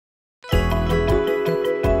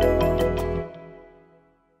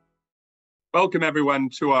Welcome everyone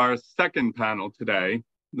to our second panel today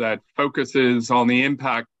that focuses on the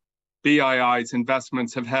impact BII's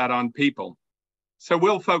investments have had on people. So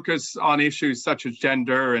we'll focus on issues such as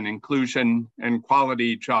gender and inclusion and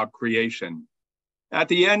quality job creation. At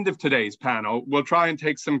the end of today's panel, we'll try and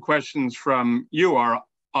take some questions from you, our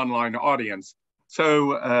online audience.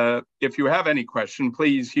 So if you have any question,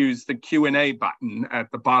 please use the Q&A button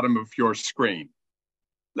at the bottom of your screen.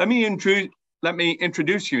 Let me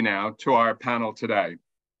introduce you now to our panel today.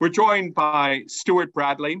 We're joined by Stuart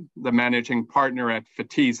Bradley, the managing partner at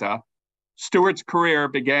Phatisa. Stuart's career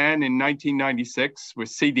began in 1996 with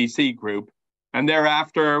CDC Group, and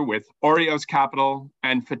thereafter with Oreos Capital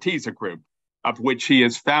and Phatisa Group, of which he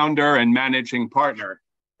is founder and managing partner.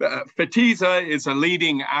 Phatisa is a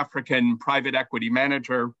leading African private equity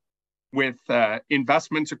manager with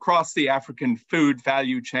investments across the African food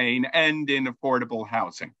value chain and in affordable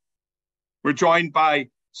housing. We're joined by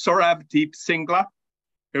Saurabh Singla,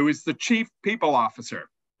 who is the Chief People Officer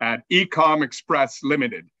at Ecom Express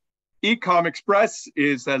Limited. Ecom Express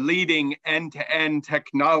is a leading end-to-end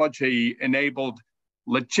technology-enabled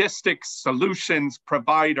logistics solutions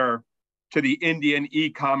provider to the Indian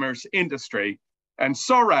e-commerce industry. And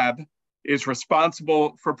Saurabh is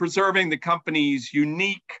responsible for preserving the company's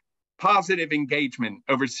unique positive engagement,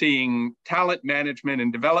 overseeing talent management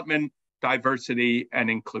and development, diversity, and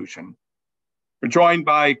inclusion. We're joined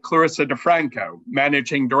by Clarisa Franco,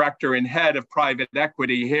 Managing Director and Head of Private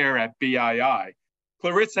Equity here at BII.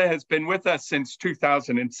 Clarisa has been with us since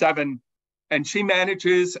 2007, and she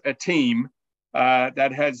manages a team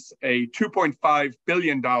that has a $2.5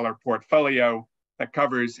 billion portfolio that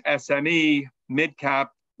covers SME, mid-cap,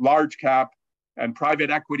 large-cap, and private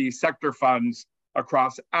equity sector funds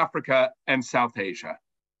across Africa and South Asia.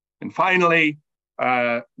 And finally,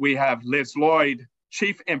 we have Lloyd,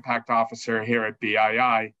 Chief Impact Officer here at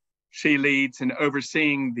BII. She leads in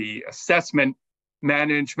overseeing the assessment,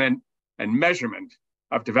 management, and measurement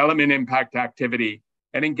of development impact activity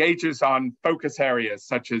and engages on focus areas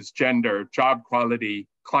such as gender, job quality,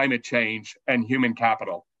 climate change, and human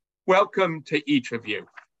capital. Welcome to each of you.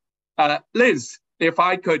 Liz, if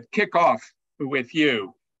I could kick off with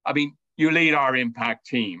you. I mean, you lead our impact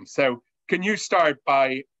team. So can you start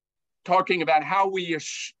by talking about how we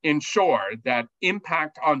ensure that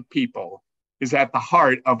impact on people is at the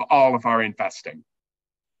heart of all of our investing?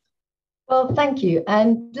 Well, thank you.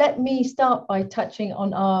 And let me start by touching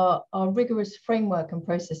on our rigorous framework and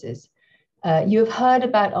processes. You have heard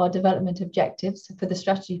about our development objectives for the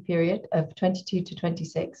strategy period of 22 to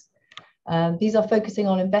 26. These are focusing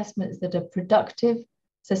on investments that are productive,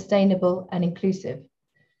 sustainable, and inclusive.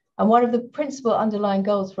 And one of the principal underlying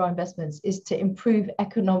goals for our investments is to improve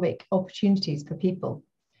economic opportunities for people.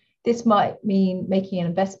 This might mean making an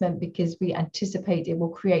investment because we anticipate it will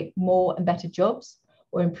create more and better jobs,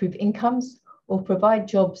 or improve incomes, or provide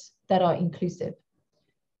jobs that are inclusive.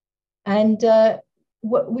 And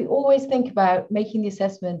what we always think about making the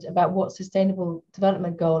assessment about what sustainable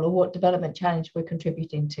development goal or what development challenge we're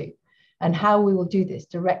contributing to, and how we will do this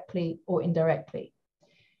directly or indirectly.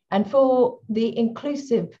 And for the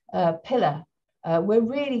inclusive pillar, we're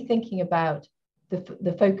really thinking about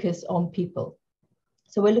the focus on people.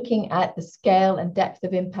 So we're looking at the scale and depth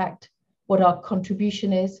of impact, what our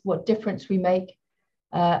contribution is, what difference we make,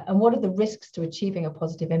 and what are the risks to achieving a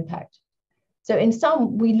positive impact. So in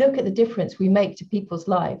sum, we look at the difference we make to people's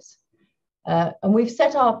lives. And we've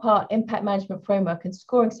set our part impact management framework and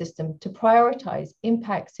scoring system to prioritize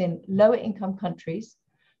impacts in lower income countries,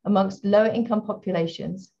 amongst lower income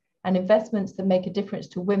populations, and investments that make a difference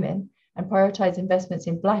to women, and prioritize investments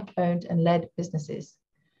in Black-owned and led businesses.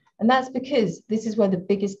 And that's because this is where the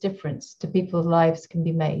biggest difference to people's lives can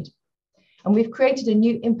be made. And we've created a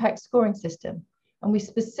new impact scoring system, and we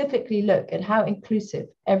specifically look at how inclusive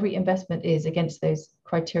every investment is against those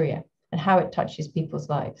criteria and how it touches people's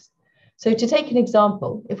lives. So to take an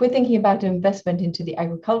example, if we're thinking about an investment into the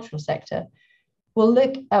agricultural sector, we'll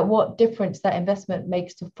look at what difference that investment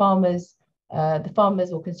makes to farmers, the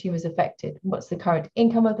farmers or consumers affected. What's the current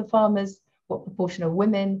income of the farmers? What proportion of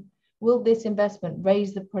women? Will this investment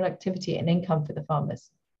raise the productivity and income for the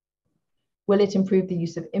farmers? Will it improve the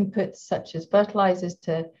use of inputs such as fertilizers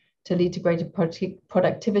to lead to greater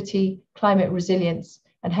productivity, climate resilience,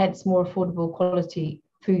 and hence more affordable quality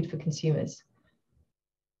food for consumers?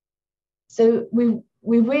 So we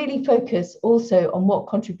really focus also on what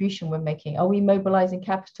contribution we're making. Are we mobilizing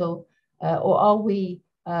capital, or are we,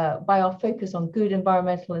 by our focus on good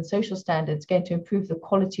environmental and social standards, going to improve the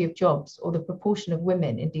quality of jobs or the proportion of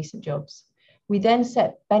women in decent jobs? We then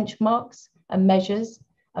set benchmarks and measures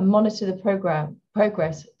and monitor the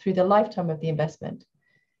progress through the lifetime of the investment.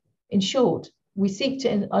 In short, we seek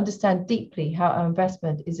to understand deeply how our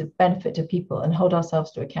investment is of benefit to people and hold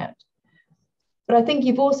ourselves to account. But I think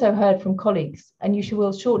you've also heard from colleagues, and you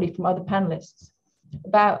will shortly from other panelists,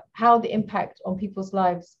 about how the impact on people's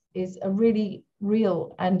lives is a really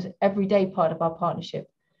real and everyday part of our partnership,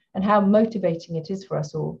 and how motivating it is for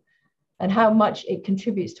us all, and how much it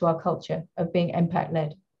contributes to our culture of being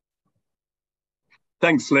impact-led.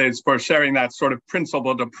 Thanks, Liz, for sharing that sort of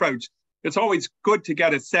principled approach. It's always good to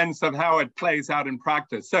get a sense of how it plays out in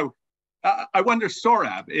practice. So I wonder,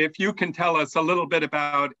 Saurabh, if you can tell us a little bit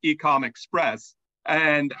about Ecom Express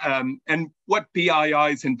and what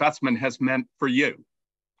BII's investment has meant for you.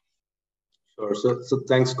 Sure. So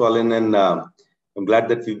thanks, Colin, and I'm glad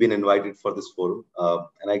that we've been invited for this forum.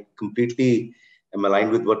 And I completely am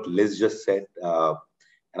aligned with what Liz just said. And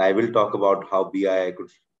I will talk about how BII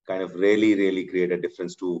could kind of really create a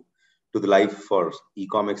difference to the life for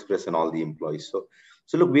Ecom Express and all the employees.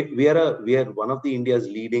 So look, we are one of the India's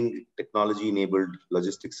leading technology-enabled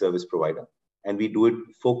logistics service provider, and we do it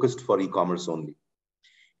focused for e-commerce only.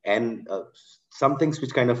 And some things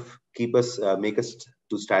which kind of make us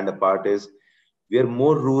to stand apart is we are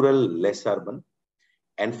more rural, less urban.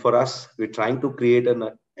 And for us, we're trying to create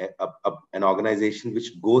an organization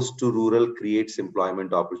which goes to rural, creates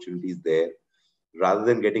employment opportunities there, rather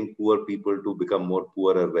than getting poor people to become more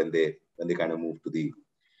poorer when they kind of move to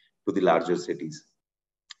the larger cities.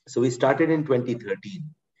 So we started in 2013,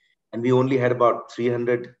 and we only had about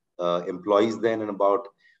 300 employees then and about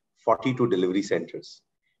 42 delivery centers.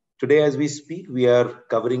 Today, as we speak, we are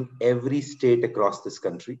covering every state across this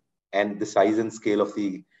country, and the size and scale of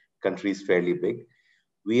the country is fairly big.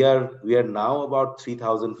 We are now about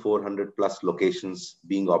 3,400 plus locations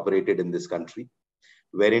being operated in this country,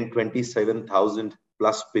 wherein 27,000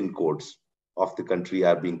 plus pin codes of the country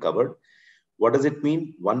are being covered. What does it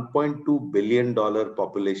mean? $1.2 billion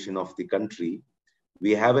population of the country.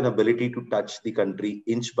 We have an ability to touch the country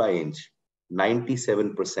inch by inch,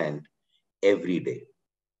 97% every day.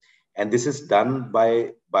 And this is done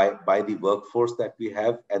by the workforce that we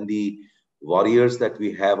have, and the warriors that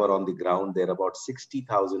we have are on the ground. There are about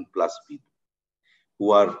 60,000 plus people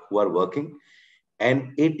who are working.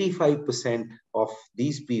 And 85% of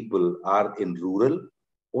these people are in rural,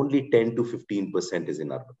 only 10 to 15% is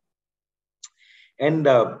in urban. And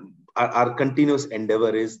our continuous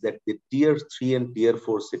endeavor is that the tier 3 and tier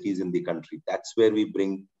 4 cities in the country, that's where we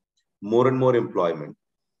bring more and more employment.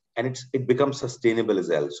 And it becomes sustainable as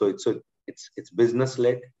well. So it's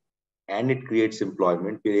business-led, and it creates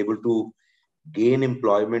employment. We're able to gain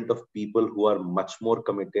employment of people who are much more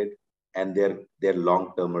committed, and they're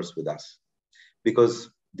long-termers with us,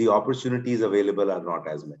 because the opportunities available are not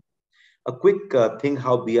as many. A quick thing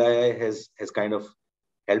how BII has kind of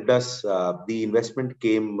helped us. The investment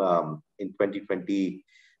came in 2020,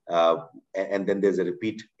 and then there's a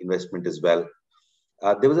repeat investment as well.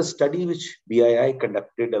 There was a study which BII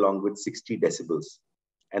conducted along with 60 decibels.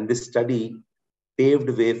 And this study paved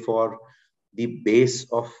way for the base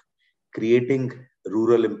of creating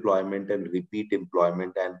rural employment and repeat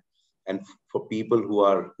employment, and for people who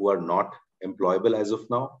are not employable as of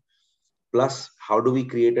now. Plus, how do we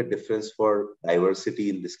create a difference for diversity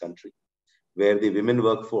in this country, where the women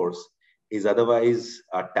workforce is otherwise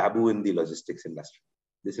a taboo in the logistics industry.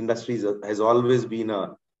 This industry has always been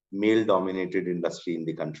a male-dominated industry in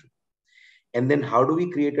the country. And then how do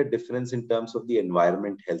we create a difference in terms of the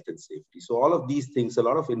environment, health, and safety? So all of these things, a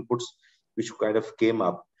lot of inputs which kind of came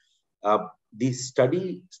up. The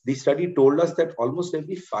study told us that almost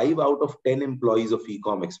every 5 out of 10 employees of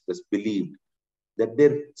Ecom Express believed that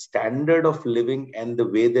their standard of living and the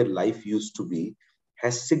way their life used to be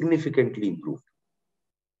has significantly improved.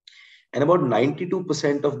 And about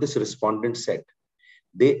 92% of this respondent said,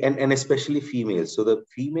 and especially females. So the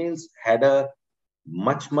females had a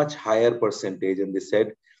much higher percentage, and they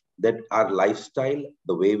said that our lifestyle,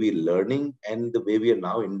 the way we're learning, and the way we are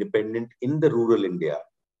now independent in the rural India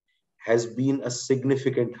has been a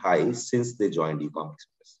significant high since they joined Ecom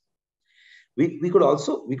Express. We could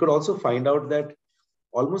also find out that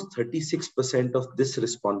almost 36% of this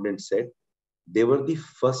respondent said they were the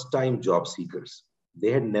first time job seekers.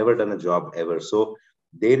 They had never done a job ever. So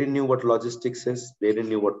they didn't know what logistics is. They didn't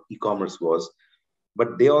know what e-commerce was.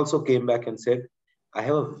 But they also came back and said, I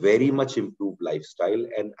have a very much improved lifestyle,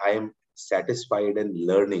 and I am satisfied and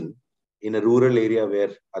learning in a rural area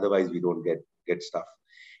where otherwise we don't get stuff.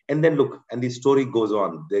 And then look, and the story goes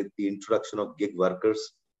on. The introduction of gig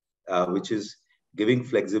workers, which is giving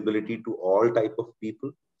flexibility to all type of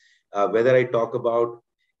people. Whether I talk about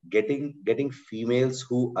getting females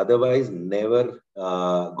who otherwise never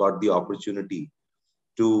got the opportunity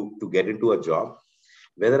to get into a job.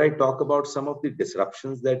 whether I talk about some of the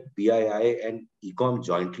disruptions that BII and Ecom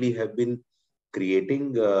jointly have been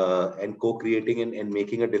creating and co-creating and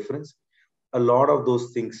making a difference, a lot of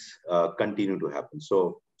those things continue to happen.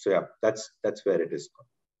 So yeah, that's where it is.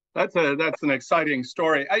 That's an exciting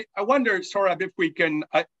story. I wonder, Saurabh, if we can,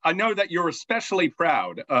 I know that you're especially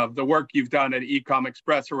proud of the work you've done at Ecom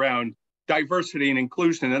Express around diversity and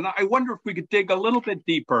inclusion. And I wonder if we could dig a little bit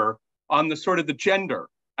deeper on the sort of the gender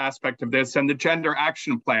aspect of this and the gender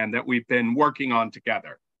action plan that we've been working on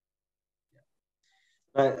together.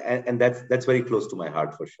 And that's very close to my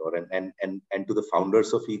heart for sure. And to the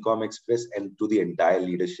founders of Ecom Express and to the entire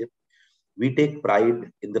leadership, we take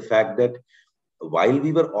pride in the fact that while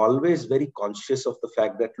we were always very conscious of the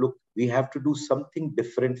fact that, look, we have to do something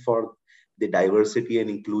different for the diversity and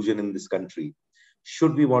inclusion in this country,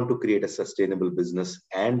 should we want to create a sustainable business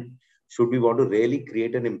and should we want to really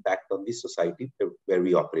create an impact on the society where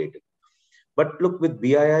we operate in. But look, with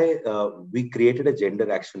BII, we created a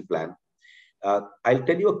gender action plan. I'll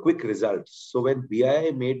tell you a quick result. So when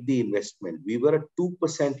BII made the investment, we were at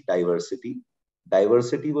 2% diversity.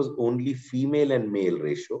 Diversity was only female and male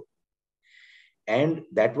ratio. And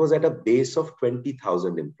that was at a base of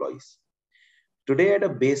 20,000 employees. Today, at a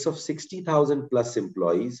base of 60,000 plus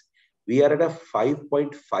employees, we are at a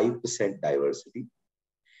 5.5% diversity.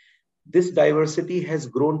 This diversity has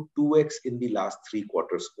grown 2x in the last 3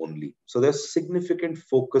 quarters only. So there's significant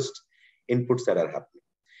focused inputs that are happening.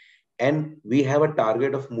 And we have a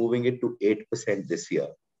target of moving it to 8% this year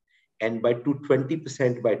and to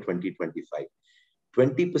 20% by 2025.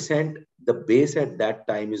 20%, the base at that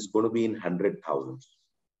time is going to be in 100,000.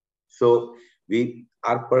 So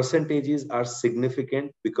our percentages are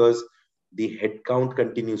significant because the headcount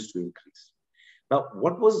continues to increase. Now,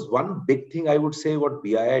 what was one big thing I would say what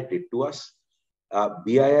BII did to us?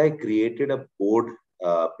 BII created a board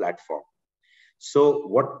platform. So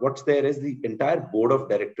what's there is the entire board of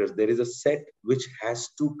directors. There is a set which has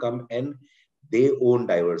to come and they own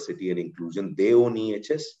diversity and inclusion. They own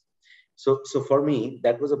EHS. So for me,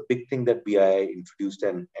 that was a big thing that BII introduced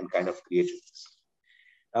and kind of created this.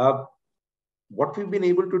 What we've been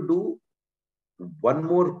able to do, one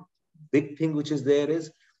more big thing which is there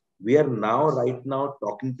is, we are right now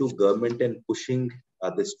talking to government and pushing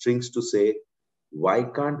the strings to say, why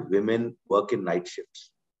can't women work in night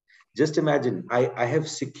shifts? Just imagine, I have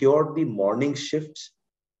secured the morning shifts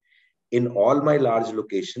in all my large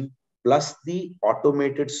locations, plus the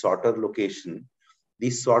automated sorter location.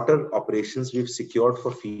 These sorter operations we've secured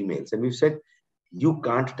for females. And we've said, you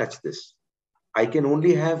can't touch this. I can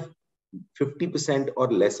only have 50%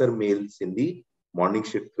 or lesser males in the morning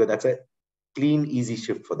shift, because that's a clean, easy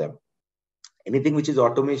shift for them. Anything which is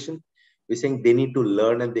automation, we're saying they need to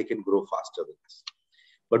learn and they can grow faster with us.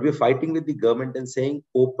 But we're fighting with the government and saying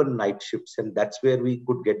open night shifts. And that's where we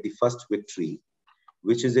could get the first victory,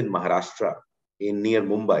 which is in Maharashtra, near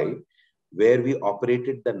Mumbai, where we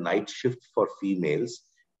operated the night shift for females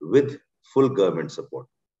with full government support.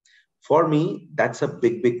 For me, that's a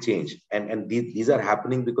big, big change. And these are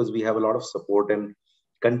happening because we have a lot of support and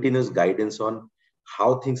continuous guidance on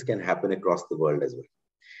how things can happen across the world as well.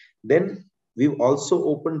 Then we've also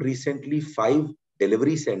opened recently 5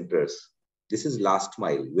 delivery centers. This is last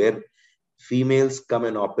mile, where females come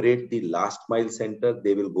and operate the last mile center.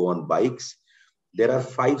 They will go on bikes. There are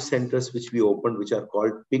 5 centers which we opened, which are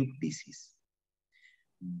called pink DCs.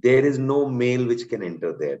 There is no male which can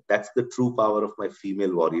enter there. That's the true power of my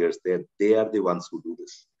female warriors there. They are the ones who do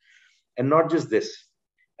this. And not just this.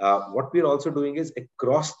 What we're also doing is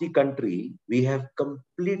across the country, we have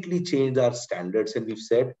completely changed our standards. And we've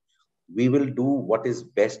said, we will do what is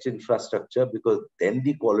best infrastructure, because then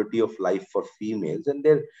the quality of life for females, and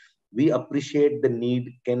there we appreciate the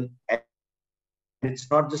need and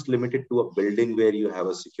it's not just limited to a building where you have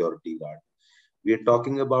a security guard. We are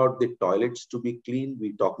talking about the toilets to be clean.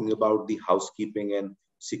 We're talking about the housekeeping and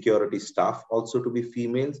security staff also to be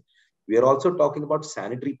females. We are also talking about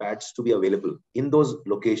sanitary pads to be available in those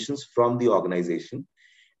locations from the organization.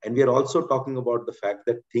 And we are also talking about the fact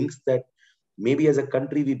that things that maybe as a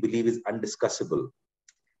country we believe is undiscussable,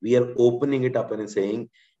 we are opening it up and saying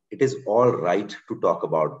it is all right to talk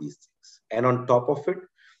about these things. And on top of it,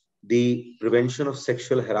 the prevention of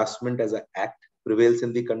sexual harassment as an act prevails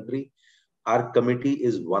in the country. Our committee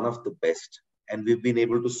is one of the best, and we've been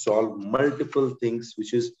able to solve multiple things,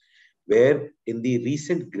 which is where in the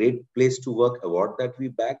recent Great Place to Work award that we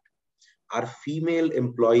backed, our female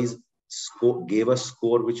employees gave a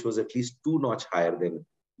score which was at least 2 notch higher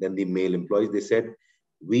than the male employees. They said,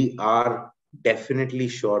 we are definitely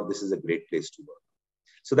sure this is a great place to work.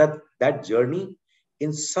 So that journey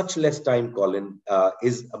in such less time, Colin,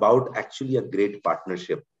 is about actually a great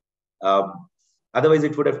partnership. Otherwise,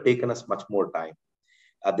 it would have taken us much more time.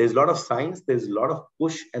 There's a lot of science, there's a lot of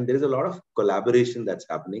push, and there's a lot of collaboration that's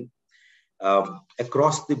happening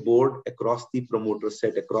across the board, across the promoter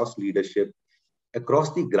set, across leadership,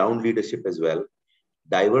 across the ground leadership as well.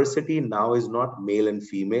 Diversity now is not male and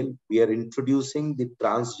female. We are introducing the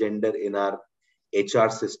transgender in our HR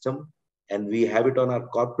system, and we have it on our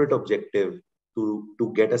corporate objective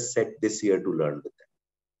to get us set this year to learn with them.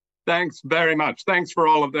 Thanks very much. Thanks for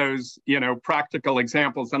all of those, practical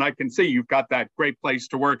examples. And I can see you've got that Great Place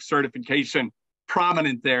to Work certification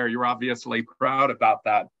prominent there. You're obviously proud about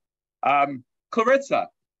that. Clarisa,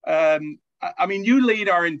 you lead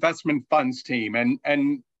our investment funds team,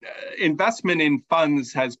 and investment in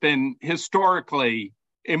funds has been historically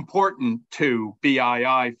important to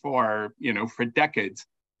BII for decades.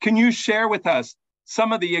 Can you share with us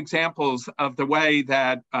some of the examples of the way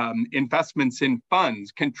that investments in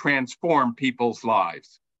funds can transform people's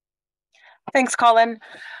lives? Thanks, Colin.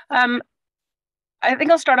 I think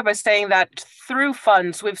I'll start off by saying that through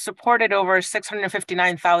funds, we've supported over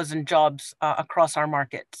 659,000 jobs across our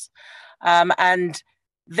markets. And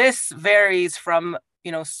this varies from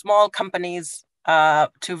small companies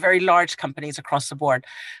to very large companies across the board.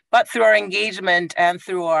 But through our engagement and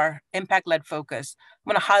through our impact-led focus,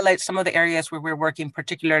 I'm going to highlight some of the areas where we're working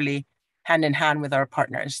particularly hand in hand with our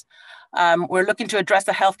partners. We're looking to address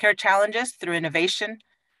the healthcare challenges through innovation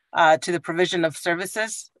to the provision of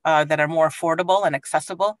services that are more affordable and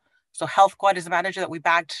accessible. So HealthQuad is a manager that we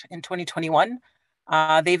backed in 2021.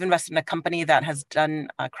 They've invested in a company that has done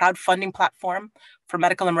a crowdfunding platform for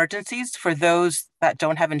medical emergencies for those that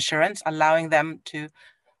don't have insurance, allowing them to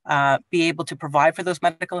be able to provide for those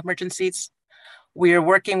medical emergencies. We are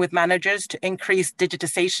working with managers to increase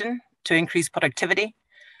digitization, to increase productivity.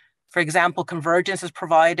 For example, Convergence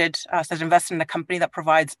has invested in a company that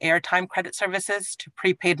provides airtime credit services to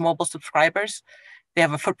prepaid mobile subscribers. They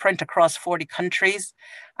have a footprint across 40 countries,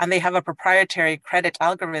 and they have a proprietary credit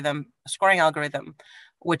algorithm, scoring algorithm,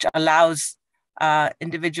 which allows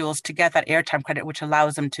individuals to get that airtime credit, which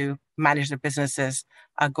allows them to manage their businesses,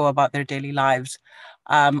 go about their daily lives.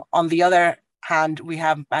 On the other hand, we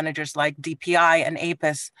have managers like DPI and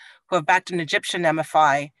APIS who have backed an Egyptian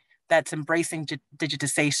MFI that's embracing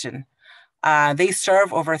digitization. They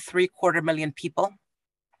serve over 750,000 people,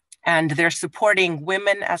 and they're supporting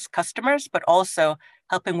women as customers, but also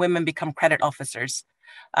helping women become credit officers,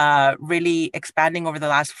 really expanding over the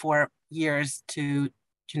last 4 years to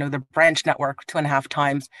the branch network 2.5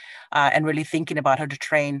 times, and really thinking about how to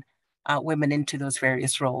train women into those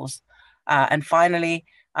various roles. And finally,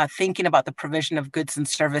 thinking about the provision of goods and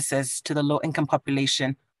services to the low-income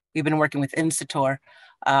population. We've been working with Insitor,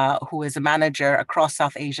 who is a manager across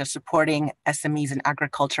South Asia supporting SMEs in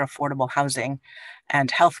agriculture, affordable housing, and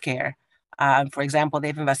healthcare. For example,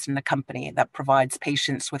 they've invested in a company that provides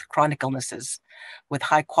patients with chronic illnesses with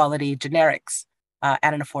high quality generics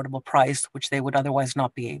at an affordable price, which they would otherwise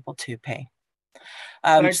not be able to pay.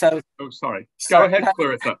 Sorry. Go ahead,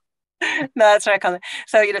 Clarisa. No, that's right, Colin.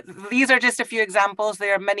 So these are just a few examples.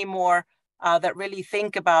 There are many more that really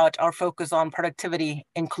think about our focus on productivity,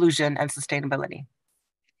 inclusion, and sustainability.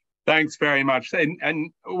 Thanks very much.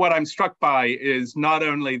 And what I'm struck by is not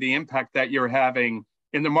only the impact that you're having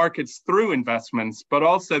in the markets through investments, but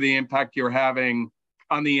also the impact you're having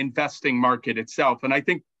on the investing market itself. And I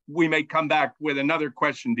think we may come back with another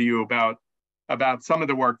question to you about some of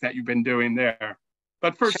the work that you've been doing there.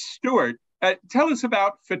 But first, Stuart, tell us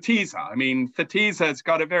about Phatisa. I mean, Phatisa has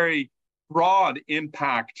got a very broad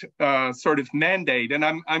impact sort of mandate. And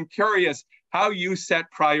I'm curious how you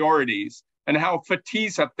set priorities and how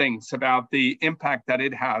Phatisa thinks about the impact that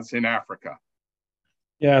it has in Africa.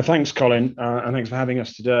 Yeah, thanks, Colin, and thanks for having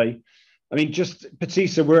us today. I mean, just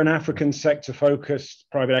Phatisa, we're an African sector-focused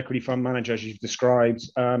private equity fund manager, as you've described.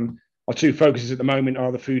 Our two focuses at the moment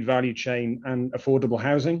are the food value chain and affordable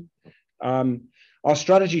housing. Our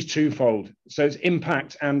strategy is twofold, so it's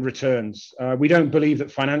impact and returns. We don't believe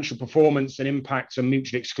that financial performance and impact are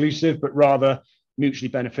mutually exclusive, but rather mutually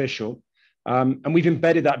beneficial. And we've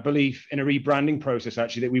embedded that belief in a rebranding process,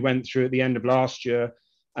 actually, that we went through at the end of last year.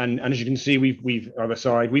 And as you can see, we've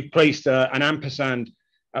placed an ampersand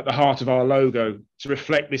at the heart of our logo to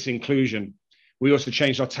reflect this inclusion. We also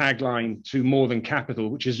changed our tagline to more than capital,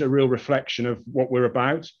 which is a real reflection of what we're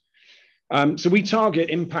about. So we target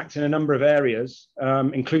impact in a number of areas,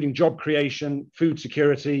 including job creation, food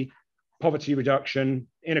security, poverty reduction,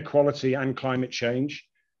 inequality, and climate change.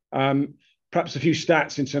 Perhaps a few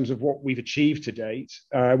stats in terms of what we've achieved to date.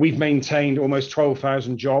 We've maintained almost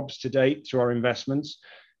 12,000 jobs to date through our investments.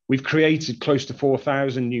 We've created close to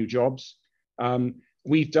 4,000 new jobs.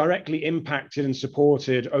 We've directly impacted and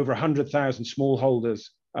supported over 100,000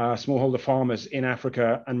 smallholder farmers in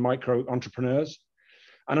Africa and micro entrepreneurs.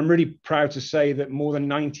 And I'm really proud to say that more than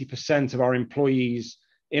 90% of our employees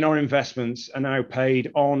in our investments are now paid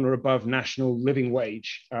on or above national living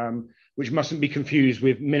wage, which mustn't be confused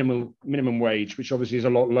with minimum wage, which obviously is a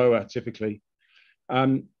lot lower typically.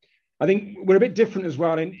 I think we're a bit different as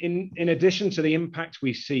well. In addition to the impact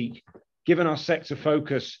we seek, given our sector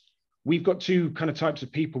focus, we've got two kind of types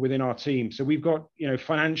of people within our team. So we've got, you know,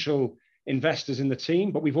 financial investors in the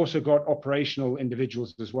team, but we've also got operational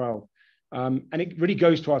individuals as well. And it really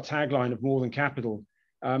goes to our tagline of more than capital.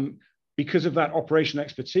 Because of that operational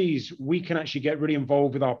expertise, we can actually get really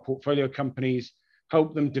involved with our portfolio companies,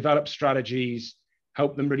 help them develop strategies,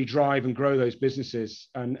 help them really drive and grow those businesses.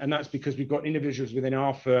 And that's because we've got individuals within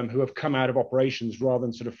our firm who have come out of operations rather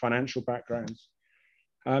than sort of financial backgrounds.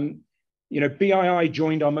 You know, BII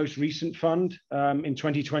joined our most recent fund in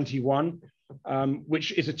 2021,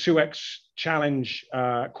 which is a 2x challenge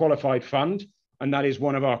qualified fund. And that is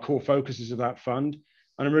one of our core focuses of that fund.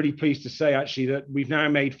 And I'm really pleased to say actually that we've now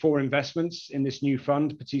made 4 investments in this new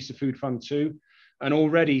fund, Phatisa Food Fund 2, and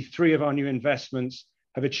already 3 of our new investments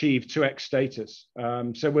have achieved 2x status.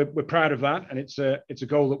 So we're proud of that, and it's a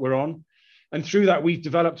goal that we're on. And through that, we've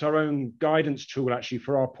developed our own guidance tool actually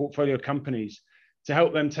for our portfolio companies to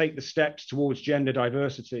help them take the steps towards gender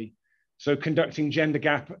diversity. So conducting gender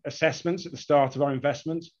gap assessments at the start of our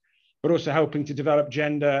investment, but also helping to develop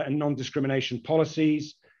gender and non-discrimination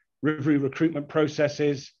policies, review recruitment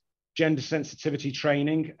processes, gender sensitivity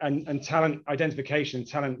training, and talent identification,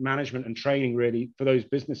 talent management and training really for those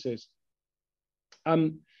businesses.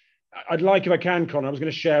 I'd like, if I can, Colin, I was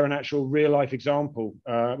going to share an actual real life example,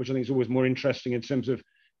 which I think is always more interesting in terms of,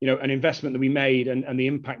 you know, an investment that we made and the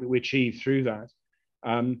impact that we achieved through that.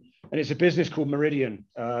 And it's a business called Meridian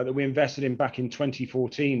that we invested in back in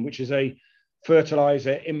 2014, which is a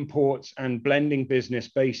fertilizer imports and blending business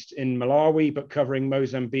based in Malawi, but covering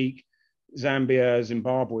Mozambique, Zambia,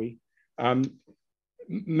 Zimbabwe.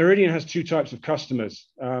 Meridian has 2 types of customers.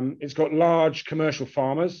 It's got large commercial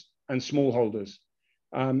farmers and smallholders.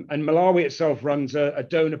 And Malawi itself runs a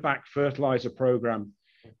donor-backed fertilizer program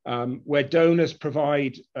where donors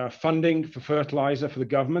provide funding for fertilizer for the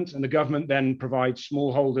government, and the government then provides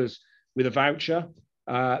smallholders with a voucher.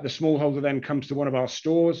 The smallholder then comes to one of our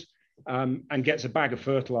stores and gets a bag of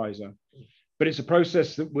fertilizer. But it's a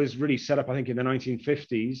process that was really set up, I think, in the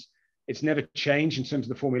 1950s. It's never changed in terms of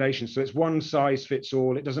the formulation. So it's one size fits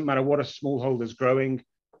all. It doesn't matter what a smallholder's growing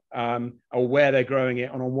or where they're growing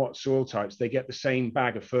it and on what soil types, they get the same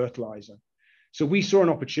bag of fertilizer. So we saw an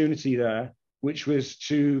opportunity there, which was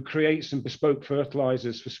to create some bespoke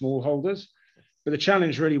fertilizers for smallholders. But the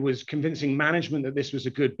challenge really was convincing management that this was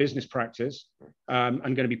a good business practice and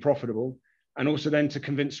going to be profitable, and also then to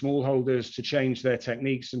convince smallholders to change their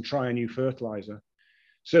techniques and try a new fertilizer.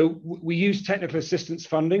 So we used technical assistance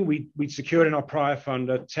funding. We'd secured in our prior fund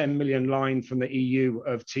a 10 million line from the EU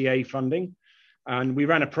of TA funding. And we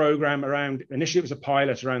ran a program around, initially it was a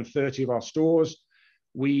pilot around 30 of our stores.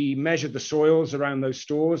 We measured the soils around those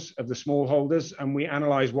stores of the smallholders and we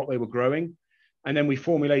analyzed what they were growing. And then we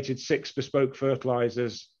formulated 6 bespoke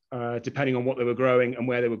fertilizers depending on what they were growing and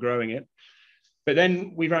where they were growing it. But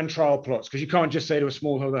then we ran trial plots, because you can't just say to a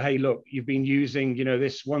smallholder, hey, look, you've been using, you know,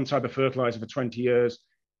 this one type of fertilizer for 20 years,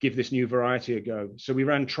 give this new variety a go. So we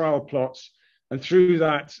ran trial plots, and through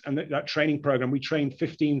that and that training program, we trained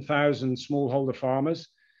 15,000 smallholder farmers,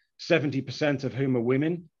 70% of whom are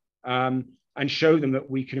women, and showed them that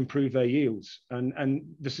we could improve their yields.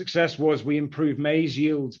 And the success was we improved maize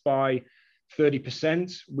yields by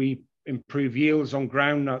 30%. We improve yields on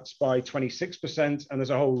groundnuts by 26%, and there's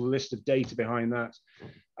a whole list of data behind that.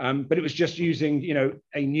 But it was just using, you know,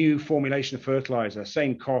 a new formulation of fertilizer,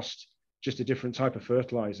 same cost, just a different type of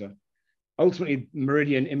fertilizer. Ultimately,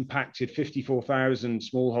 Meridian impacted 54,000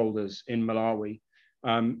 smallholders in Malawi,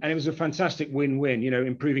 and it was a fantastic win-win. You know,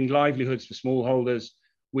 improving livelihoods for smallholders,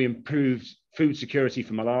 we improved food security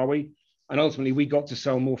for Malawi, and ultimately we got to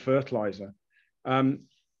sell more fertilizer.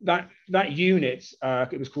 That unit,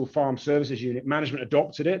 it was called Farm Services Unit, management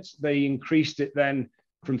adopted it. They increased it then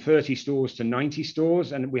from 30 stores to 90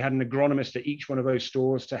 stores, and we had an agronomist at each one of those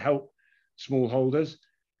stores to help smallholders.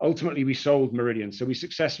 Ultimately, we sold Meridian, so we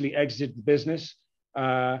successfully exited the business.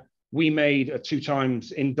 We made 2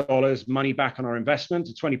 times in dollars money back on our investment,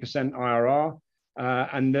 a 20% IRR,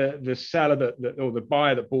 and the seller or the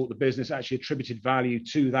buyer that bought the business actually attributed value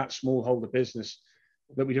to that smallholder business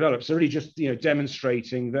that we developed. So really just, you know,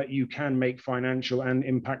 demonstrating that you can make financial and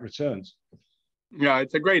impact returns. Yeah,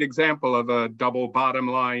 it's a great example of a double bottom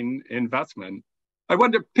line investment. I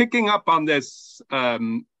wonder, picking up on this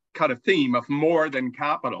kind of theme of more than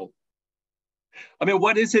capital, I mean,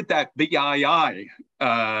 what is it that BII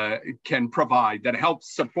can provide that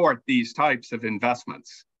helps support these types of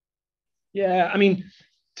investments? Yeah, I mean,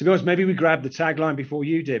 to be honest, maybe we grabbed the tagline before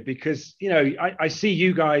you did, because, you know, I see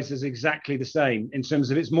you guys as exactly the same in terms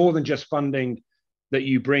of it's more than just funding that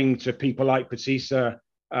you bring to people like Phatisa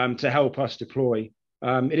to help us deploy.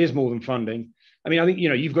 It is more than funding. I mean, I think, you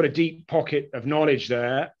know, you've got a deep pocket of knowledge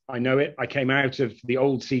there. I know it. I came out of the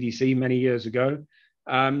old CDC many years ago.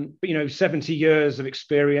 But, you know, 70 years of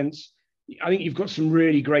experience. I think you've got some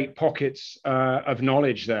really great pockets of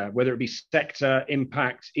knowledge there, whether it be sector,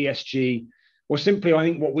 impact, ESG, or simply, I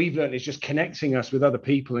think what we've learned is just connecting us with other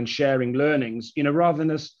people and sharing learnings, you know, rather than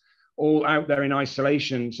us all out there in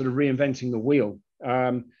isolation, sort of reinventing the wheel.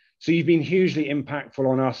 So you've been hugely impactful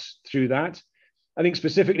on us through that. I think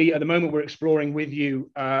specifically at the moment, we're exploring with you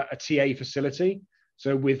a TA facility.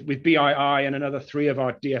 So with BII and another 3 of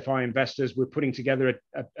our DFI investors, we're putting together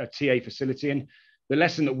a TA facility. And the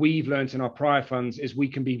lesson that we've learned in our prior funds is we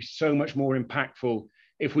can be so much more impactful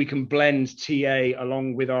if we can blend TA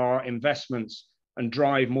along with our investments and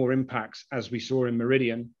drive more impacts, as we saw in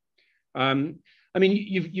Meridian. I mean,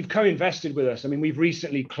 you've co-invested with us. I mean, we've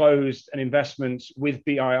recently closed an investment with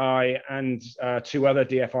BII and 2 other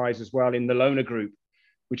DFIs as well in the Lona Group,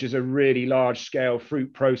 which is a really large-scale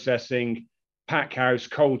fruit processing, pack house,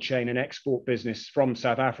 cold chain and export business from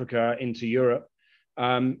South Africa into Europe.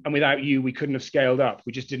 And without you, we couldn't have scaled up.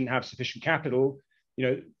 We just didn't have sufficient capital. You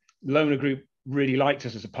know, Lona Group really liked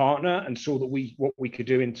us as a partner and saw that what we could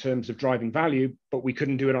do in terms of driving value, but we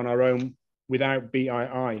couldn't do it on our own without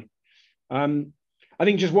BII. I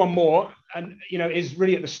think just one more, and you know, is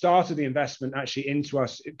really at the start of the investment actually into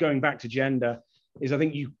us, going back to gender, is I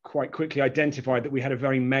think you quite quickly identified that we had a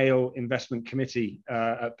very male investment committee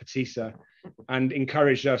at Phatisa and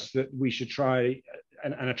encouraged us that we should try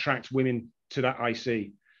and attract women to that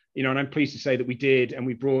IC. You know, and I'm pleased to say that we did, and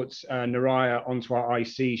we brought Naraya onto our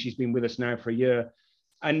IC. She's been with us now for a year,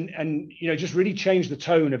 and you know, just really changed the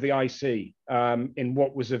tone of the IC in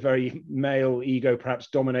what was a very male ego, perhaps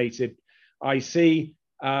dominated IC.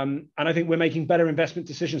 And I think we're making better investment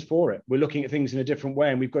decisions for it. We're looking at things in a different way,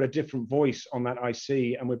 and we've got a different voice on that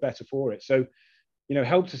IC, and we're better for it. So, you know,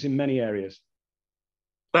 helped us in many areas.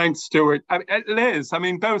 Thanks, Stuart. Liz, I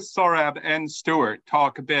mean, both Saurabh and Stuart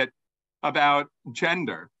talk a bit about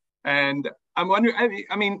gender. And I'm wondering,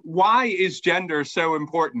 I mean, why is gender so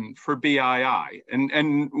important for BII?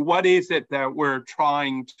 And what is it that we're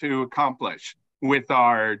trying to accomplish with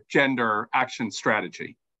our gender action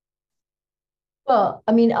strategy? Well,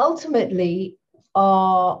 I mean, ultimately,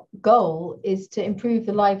 our goal is to improve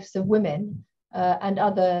the lives of women and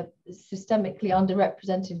other systemically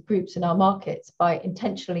underrepresented groups in our markets by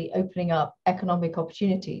intentionally opening up economic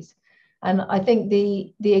opportunities. And I think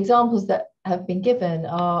the examples that have been given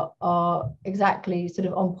are exactly sort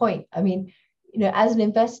of on point. I mean, you know, as an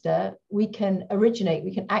investor, we can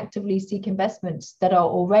actively seek investments that are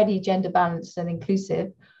already gender balanced and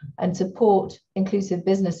inclusive, and support inclusive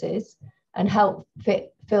businesses and help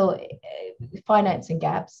fill financing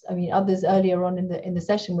gaps. I mean, others earlier on in the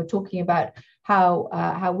session were talking about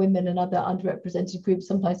how women and other underrepresented groups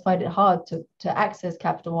sometimes find it hard to access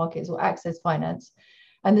capital markets or access finance.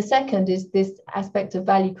 And the second is this aspect of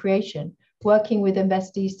value creation, working with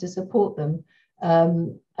investees to support them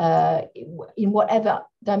in whatever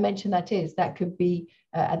dimension that is. That could be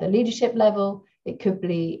at the leadership level, it could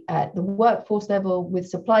be at the workforce level with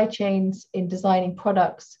supply chains in designing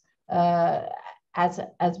products,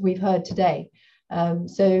 as we've heard today.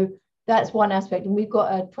 So that's one aspect. And we've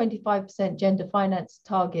got a 25% gender finance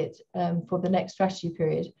target for the next strategy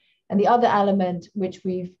period. And the other element which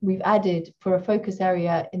we've added for a focus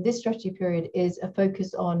area in this strategy period is a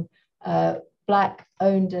focus on Black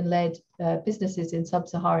owned and led businesses in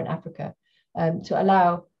sub-Saharan Africa, to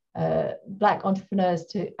allow Black entrepreneurs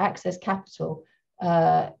to access capital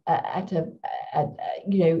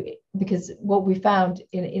you know, because what we found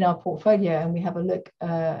in our portfolio, and we have a look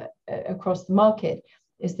across the market,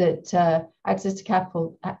 is that access to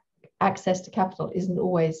capital isn't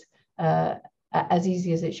always as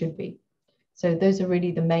easy as it should be. So those are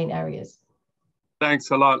really the main areas. Thanks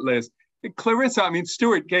a lot, Liz. Clarisa, I mean,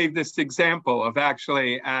 Stuart gave this example of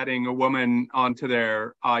actually adding a woman onto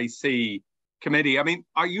their IC committee. I mean,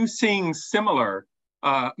 are you seeing similar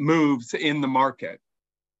moves in the market?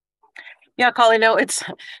 Yeah, Colin, no, it's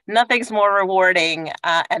nothing's more rewarding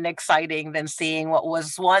and exciting than seeing what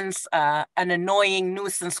was once an annoying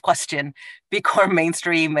nuisance question become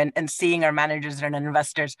mainstream, and seeing our managers and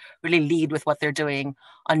investors really lead with what they're doing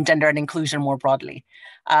on gender and inclusion more broadly.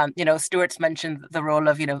 Stuart's mentioned the role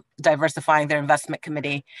of, diversifying their investment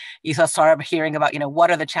committee. You saw Saurabh hearing about,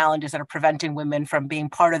 what are the challenges that are preventing women from being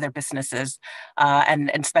part of their businesses,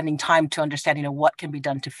 and spending time to understand, what can be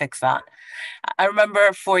done to fix that. I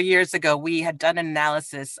remember 4 years ago, we had done an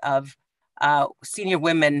analysis of senior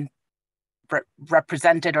women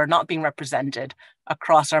represented or not being represented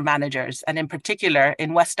across our managers. And in particular,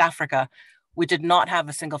 in West Africa, we did not have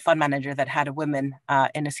a single fund manager that had a woman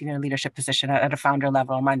in a senior leadership position at a founder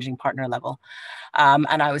level or managing partner level.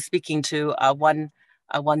 And I was speaking to one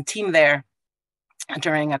team there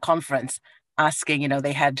during a conference, asking,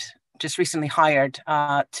 they had just recently hired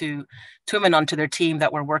two women onto their team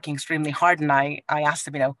that were working extremely hard. And I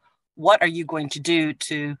asked them, what are you going to do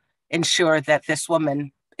to ensure that this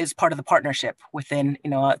woman is part of the partnership within,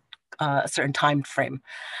 a certain time frame?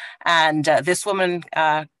 And this woman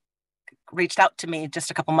reached out to me just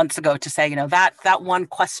a couple months ago to say, that one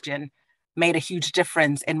question made a huge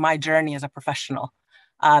difference in my journey as a professional,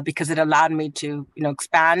 because it allowed me to,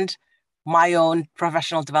 expand my own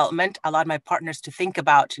professional development, allowed my partners to think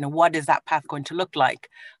about, what is that path going to look like?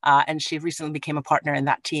 And she recently became a partner in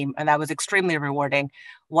that team. And that was extremely rewarding.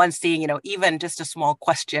 One, seeing, even just a small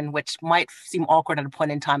question, which might seem awkward at a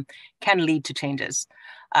point in time, can lead to changes.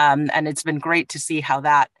 And it's been great to see how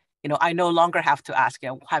that, I no longer have to ask,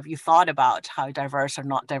 have you thought about how diverse or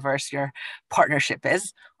not diverse your partnership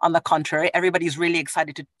is? On the contrary, everybody's really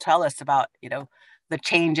excited to tell us about, the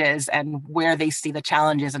changes and where they see the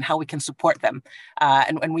challenges and how we can support them.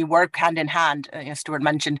 And we work hand in hand. Stuart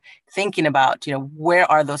mentioned thinking about, where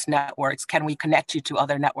are those networks? Can we connect you to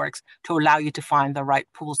other networks to allow you to find the right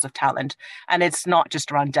pools of talent? And it's not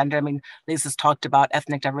just around gender. I mean, Liz has talked about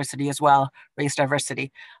ethnic diversity as well, race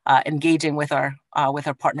diversity. Engaging with our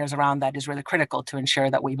partners around that is really critical to ensure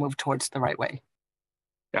that we move towards the right way.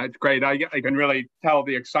 Yeah, it's great. I can really tell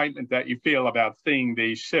the excitement that you feel about seeing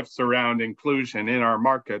these shifts around inclusion in our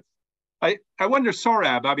markets. I wonder,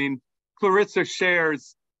 Saurabh, Clarisa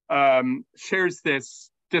shares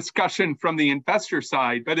this discussion from the investor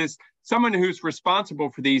side, but as someone who's responsible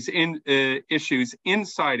for these issues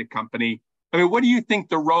inside a company, what do you think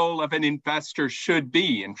the role of an investor should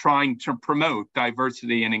be in trying to promote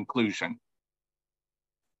diversity and inclusion?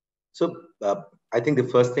 So I think the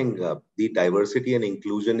first thing, the diversity and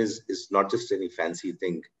inclusion is not just any fancy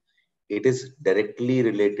thing. It is directly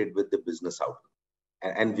related with the business outcome.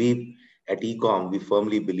 And we at Ecom, we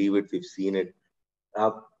firmly believe it, we've seen it.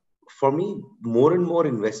 For me, more and more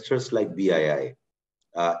investors like BII,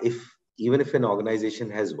 even if an organization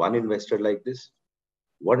has one investor like this,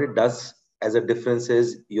 what it does as a difference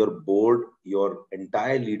is your board, your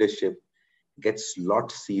entire leadership gets a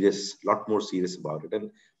lot more serious about it.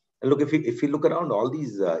 And look, if you look around all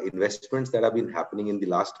these investments that have been happening in the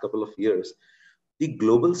last couple of years, the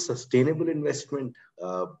global sustainable investment,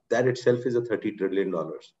 that itself is a $30 trillion.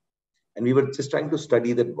 And we were just trying to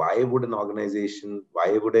study that why would an organization,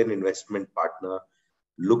 why would an investment partner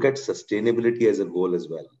look at sustainability as a goal as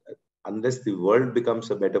well? Unless the world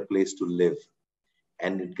becomes a better place to live,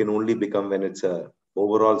 and it can only become when it's a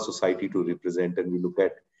overall society to represent, and we look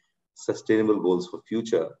at sustainable goals for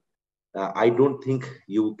future. I don't think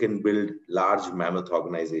you can build large mammoth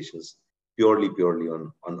organizations purely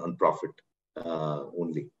on profit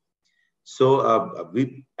only. So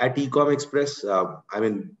we at Ecom Express,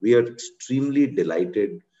 we are extremely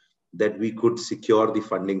delighted that we could secure the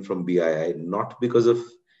funding from BII, not because of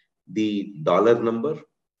the dollar number,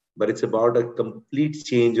 but it's about a complete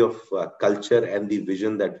change of culture and the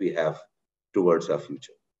vision that we have towards our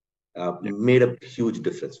future. Made a huge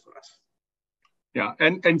difference for us. Yeah,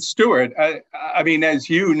 and Stuart, as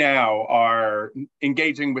you now are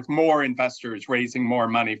engaging with more investors, raising more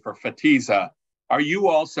money for Phatisa, are you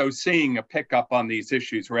also seeing a pickup on these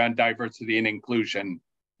issues around diversity and inclusion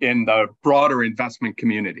in the broader investment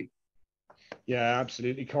community? Yeah,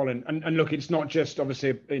 absolutely, Colin. And look, it's not just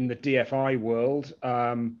obviously in the DFI world,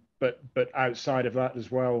 but outside of that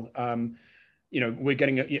as well. We're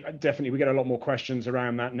getting we get a lot more questions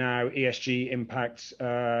around that now, ESG impacts,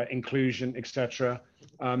 inclusion, etc.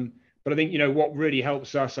 But I think what really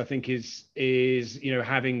helps us, I think, is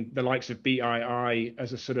having the likes of BII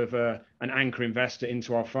as a sort of an anchor investor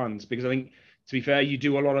into our funds, because I think, to be fair, you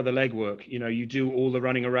do a lot of the legwork. You do all the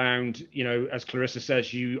running around. As Clarisa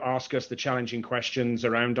says, you ask us the challenging questions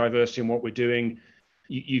around diversity and what we're doing.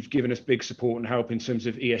 You've given us big support and help in terms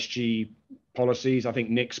of ESG policies. I think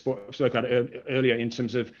Nick spoke about it earlier in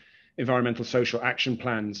terms of environmental social action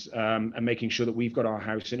plans, and making sure that we've got our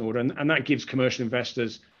house in order. And that gives commercial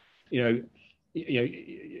investors,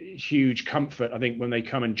 huge comfort, I think, when they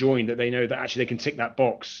come and join, that they know that actually they can tick that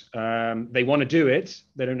box. They want to do it,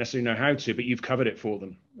 they don't necessarily know how to, but you've covered it for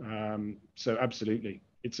them. So absolutely,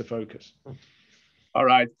 it's a focus. All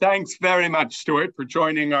right, thanks very much, Stuart, for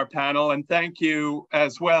joining our panel, and thank you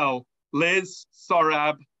as well, Liz,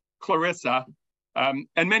 Saurabh, Clarisa,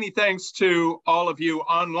 and many thanks to all of you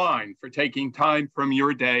online for taking time from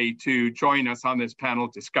your day to join us on this panel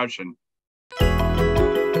discussion.